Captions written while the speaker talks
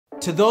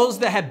To those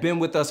that have been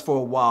with us for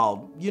a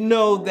while, you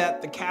know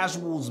that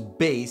TheCasual's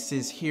base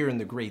is here in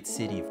the great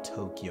city of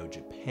Tokyo,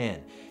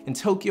 Japan. And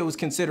Tokyo is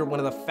considered one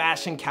of the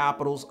fashion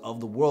capitals of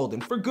the world,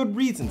 and for good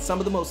reason. Some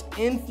of the most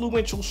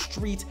influential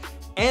street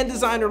and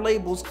designer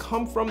labels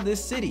come from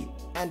this city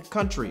and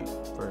country,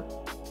 for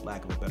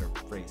lack of a better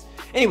phrase.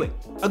 Anyway,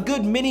 a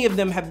good many of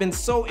them have been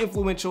so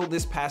influential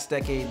this past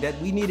decade that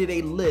we needed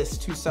a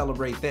list to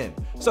celebrate them.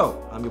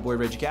 So, I'm your boy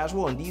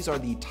TheCasual, and these are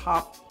the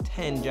top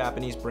 10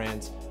 Japanese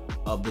brands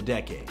of the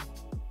decade.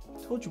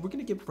 I told you, we're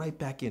gonna get right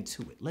back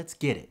into it. Let's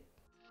get it.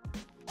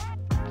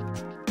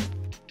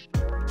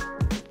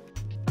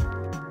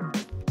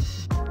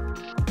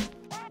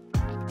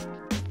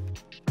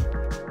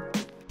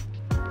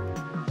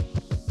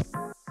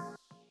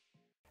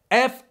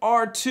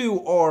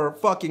 FR2, or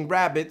fucking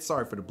rabbit,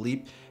 sorry for the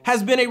bleep,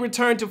 has been a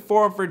return to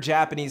form for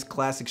Japanese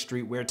classic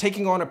streetwear,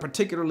 taking on a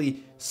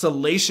particularly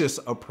salacious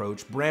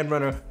approach. Brand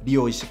runner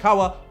Ryo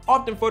Ishikawa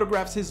often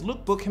photographs his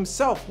lookbook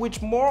himself,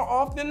 which more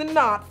often than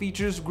not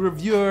features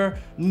gravure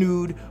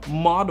nude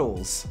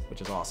models,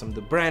 which is awesome.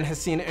 The brand has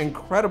seen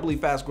incredibly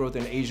fast growth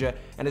in Asia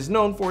and is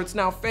known for its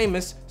now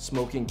famous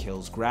Smoking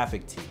Kills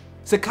graphic tee.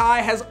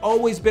 Sacai has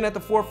always been at the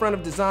forefront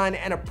of design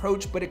and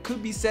approach, but it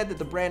could be said that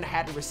the brand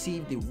hadn't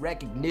received the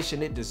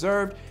recognition it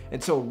deserved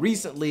until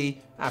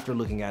recently after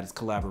looking at its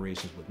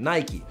collaborations with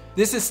Nike.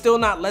 This has still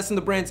not lessened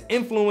the brand's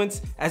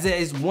influence, as it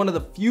is one of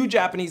the few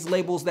Japanese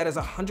labels that is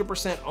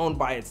 100% owned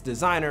by its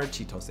designer,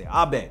 Chitose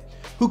Abe,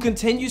 who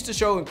continues to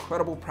show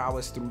incredible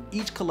prowess through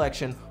each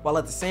collection, while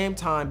at the same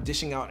time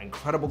dishing out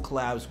incredible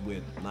collabs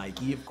with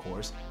Nike, of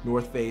course,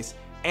 North Face,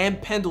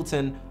 and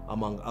Pendleton,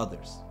 among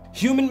others.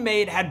 Human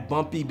Made had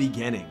bumpy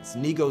beginnings.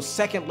 Nigo's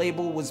second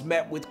label was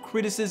met with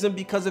criticism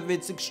because of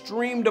its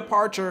extreme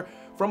departure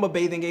from a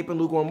bathing ape in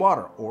lukewarm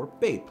water, or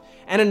BAPE,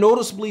 and a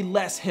noticeably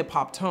less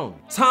hip-hop tone.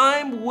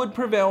 Time would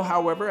prevail,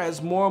 however,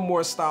 as more and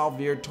more style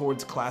veered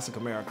towards classic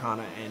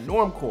Americana and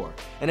normcore,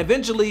 and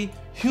eventually,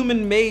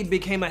 Human Made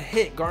became a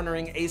hit,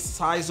 garnering a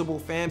sizable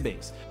fan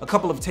base. A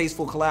couple of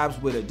tasteful collabs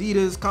with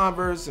Adidas,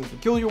 Converse, and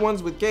peculiar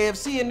ones with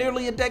KFC, and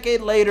nearly a decade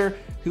later,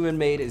 Human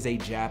Made is a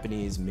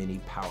Japanese mini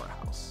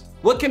powerhouse.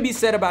 What can be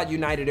said about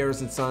United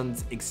Arrows &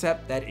 Sons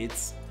except that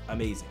it's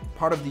amazing?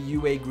 Part of the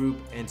UA group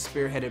and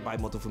spearheaded by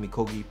Motofumi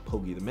Kogi,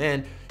 Pogi the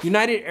Man,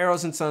 United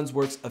Arrows & Sons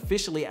works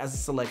officially as a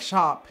select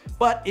shop,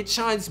 but it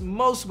shines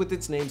most with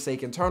its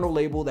namesake internal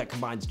label that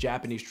combines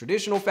Japanese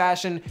traditional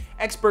fashion,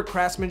 expert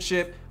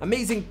craftsmanship,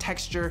 amazing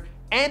texture,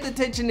 and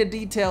attention to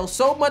detail,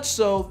 so much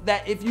so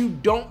that if you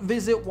don't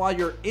visit while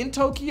you're in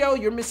Tokyo,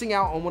 you're missing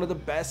out on one of the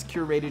best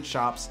curated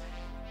shops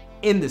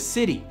in the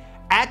city,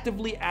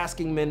 actively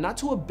asking men not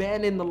to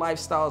abandon the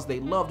lifestyles they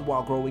loved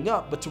while growing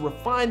up, but to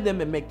refine them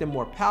and make them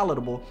more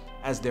palatable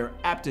as their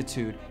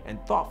aptitude and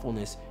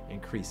thoughtfulness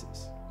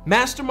increases.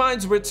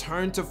 Mastermind's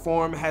return to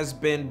form has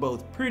been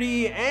both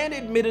pretty and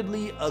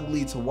admittedly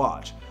ugly to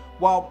watch.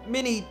 While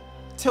many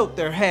tilt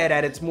their head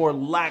at its more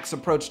lax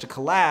approach to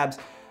collabs,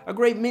 a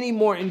great many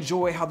more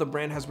enjoy how the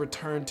brand has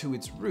returned to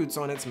its roots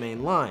on its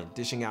main line,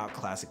 dishing out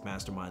classic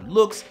Mastermind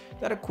looks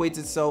that equates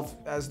itself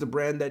as the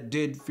brand that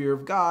did Fear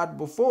of God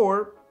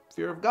before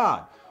Fear of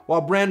God.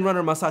 While brand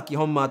runner Masaki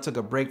Honma took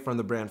a break from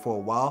the brand for a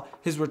while,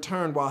 his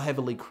return, while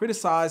heavily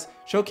criticized,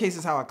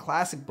 showcases how a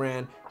classic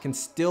brand can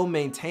still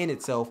maintain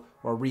itself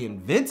while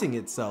reinventing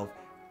itself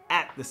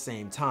at the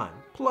same time.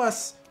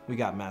 Plus, we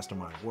got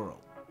Mastermind World.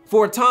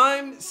 For a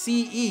time,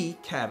 CE,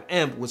 Cav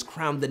Imp, was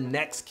crowned the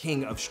next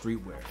king of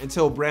streetwear,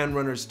 until brand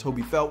runners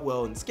Toby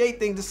Feltwell and Skate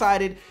Thing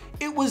decided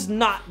it was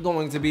not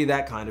going to be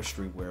that kind of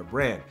streetwear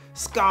brand.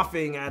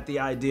 Scoffing at the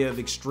idea of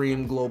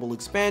extreme global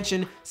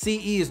expansion,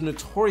 CE is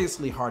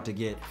notoriously hard to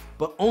get,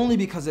 but only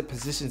because it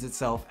positions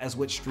itself as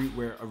what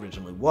streetwear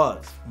originally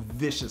was,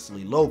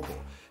 viciously local.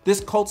 This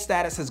cult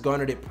status has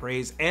garnered it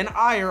praise and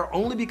ire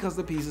only because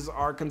the pieces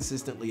are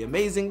consistently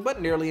amazing, but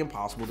nearly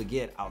impossible to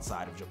get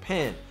outside of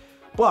Japan.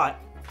 But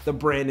the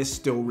brand is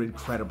still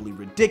incredibly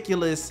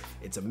ridiculous,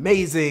 it's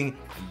amazing,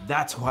 and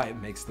that's why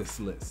it makes this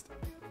list.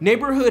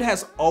 Neighborhood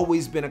has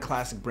always been a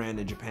classic brand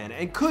in Japan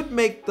and could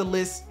make the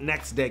list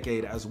next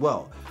decade as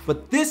well.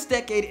 But this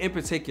decade in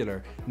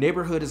particular,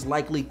 Neighborhood has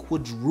likely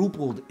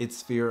quadrupled its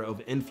sphere of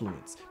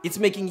influence. It's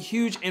making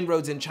huge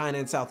inroads in China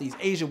and Southeast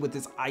Asia with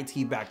its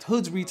IT-backed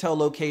hoods retail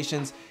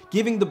locations,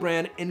 giving the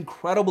brand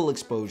incredible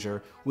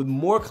exposure with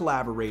more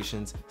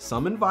collaborations,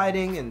 some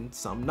inviting and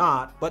some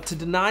not. But to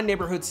deny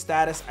Neighborhood's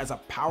status as a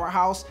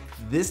powerhouse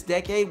this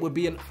decade would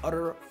be an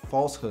utter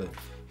falsehood.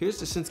 Here's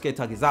to Shinsuke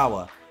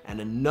Takizawa and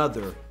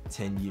another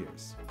 10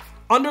 years.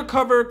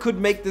 Undercover could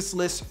make this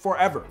list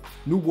forever.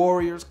 New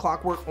Warriors,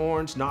 Clockwork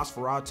Orange,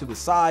 Nosferatu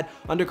aside,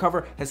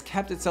 Undercover has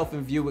kept itself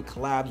in view with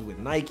collabs with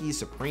Nike,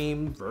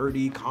 Supreme,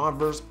 Verdi,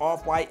 Converse,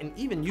 Off-White, and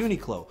even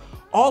Uniqlo,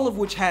 all of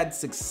which had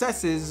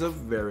successes of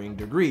varying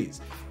degrees.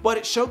 But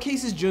it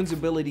showcases Jun's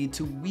ability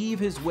to weave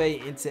his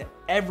way into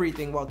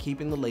everything while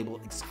keeping the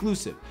label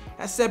exclusive.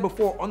 As said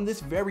before on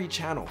this very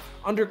channel,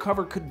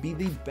 Undercover could be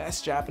the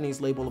best Japanese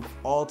label of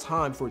all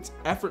time for its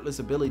effortless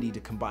ability to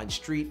combine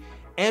street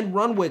and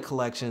runway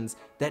collections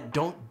that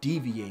don't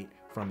deviate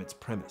from its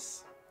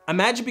premise.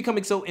 Imagine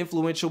becoming so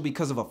influential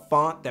because of a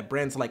font that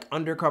brands like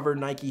Undercover,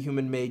 Nike,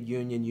 Human Made,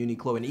 Union,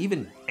 Uniqlo, and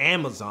even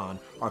Amazon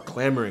are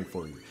clamoring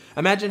for you.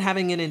 Imagine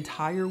having an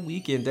entire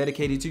weekend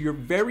dedicated to your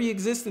very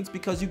existence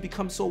because you've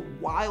become so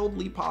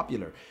wildly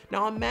popular.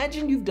 Now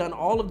imagine you've done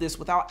all of this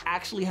without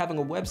actually having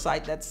a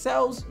website that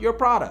sells your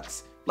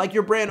products. Like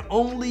your brand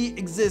only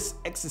exists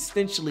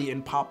existentially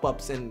in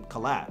pop-ups and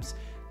collabs.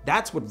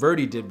 That's what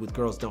Verdi did with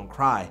Girls Don't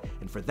Cry,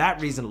 and for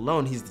that reason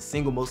alone, he's the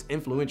single most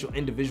influential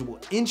individual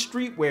in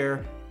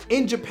streetwear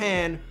in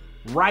Japan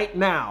right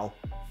now,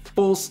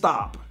 full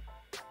stop.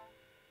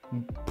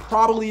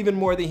 Probably even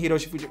more than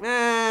Hiroshi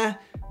Fujiwara,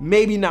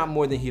 maybe not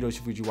more than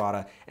Hiroshi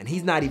Fujiwara, and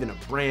he's not even a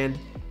brand,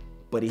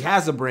 but he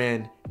has a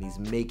brand and he's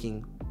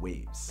making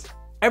waves.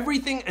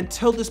 Everything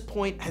until this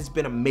point has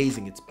been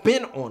amazing, it's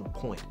been on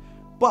point,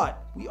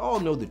 but we all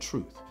know the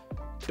truth.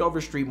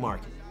 Dover Street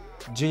Market,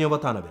 Junya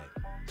Watanabe,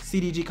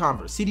 CDG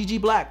Converse,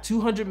 CDG Black,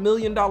 $200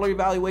 million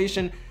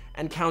evaluation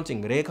and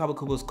counting. Rei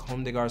Kawakubo's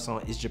Comme des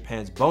Garçons is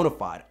Japan's bona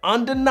fide,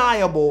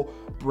 undeniable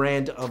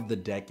brand of the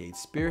decade,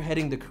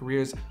 spearheading the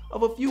careers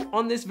of a few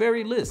on this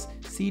very list.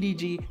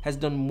 CDG has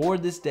done more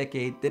this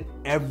decade than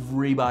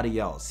everybody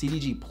else.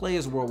 CDG Play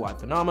is a worldwide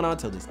phenomenon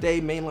till this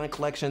day. Mainline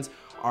collections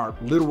are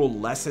literal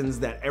lessons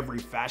that every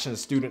fashion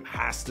student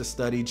has to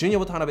study. Junya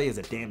Watanabe is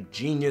a damn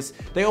genius.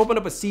 They opened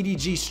up a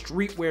CDG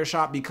streetwear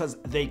shop because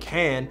they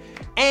can,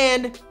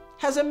 and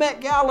has a Met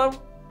Gala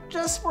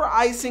just for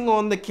icing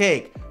on the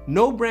cake.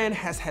 No brand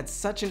has had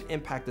such an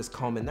impact as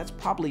Comme, and that's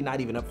probably not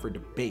even up for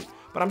debate,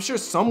 but I'm sure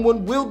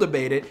someone will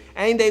debate it,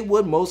 and they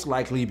would most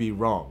likely be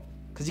wrong.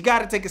 Cause you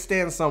gotta take a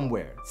stand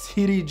somewhere.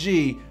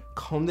 CDG,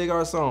 Comme des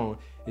Garçons,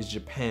 is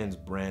Japan's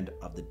brand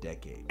of the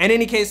decade. In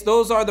any case,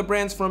 those are the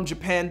brands from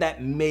Japan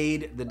that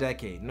made the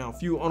decade. Now, a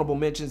few honorable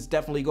mentions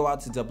definitely go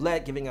out to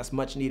Doublet, giving us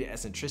much needed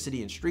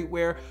eccentricity in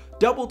streetwear,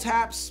 Double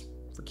Taps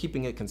for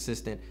keeping it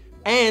consistent,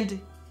 and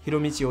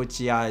Hiromichi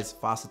Ochiai's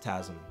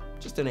Phosphatasm,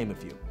 just to name a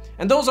few.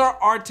 And those are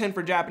our 10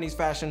 for Japanese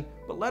fashion,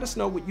 but let us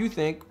know what you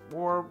think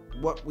or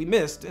what we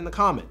missed in the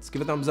comments.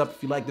 Give a thumbs up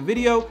if you liked the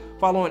video,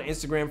 follow on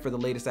Instagram for the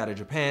latest out of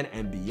Japan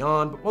and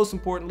beyond, but most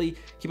importantly,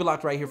 keep it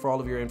locked right here for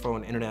all of your info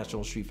on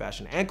international street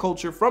fashion and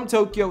culture. From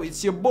Tokyo,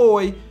 it's your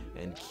boy,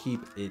 and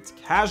keep it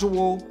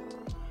casual.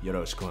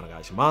 Yoroshiku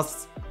onegai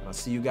shimasu. I'll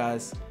see you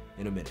guys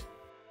in a minute.